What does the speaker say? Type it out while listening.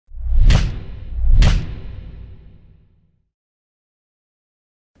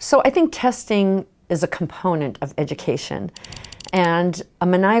So I think testing is a component of education, and a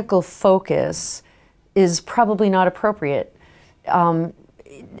maniacal focus is probably not appropriate.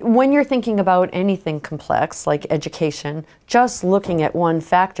 When you're thinking about anything complex like education, just looking at one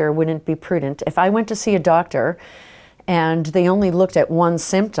factor wouldn't be prudent. If I went to see a doctor and they only looked at one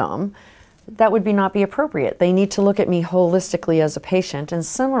symptom, that would not be appropriate. They need to look at me holistically as a patient. And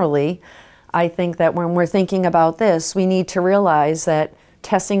similarly, I think that when we're thinking about this, we need to realize that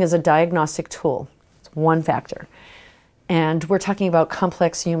testing is a diagnostic tool. It's one factor. And we're talking about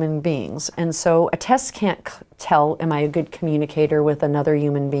complex human beings. And so a test can't tell, am I a good communicator with another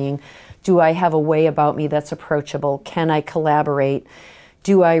human being? Do I have a way about me that's approachable? Can I collaborate?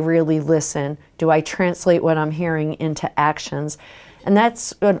 Do I really listen? Do I translate what I'm hearing into actions? And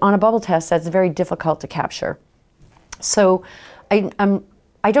that's, on a bubble test, that's very difficult to capture. So I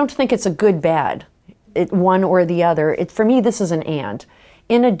don't think it's a good, bad, one or the other. For me, this is an and.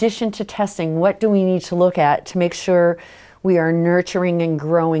 In addition to testing, what do we need to look at to make sure we are nurturing and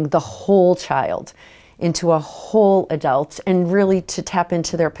growing the whole child into a whole adult and really to tap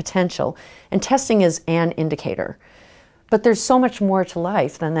into their potential? And testing is an indicator. But there's so much more to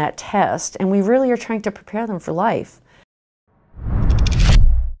life than that test, and we really are trying to prepare them for life.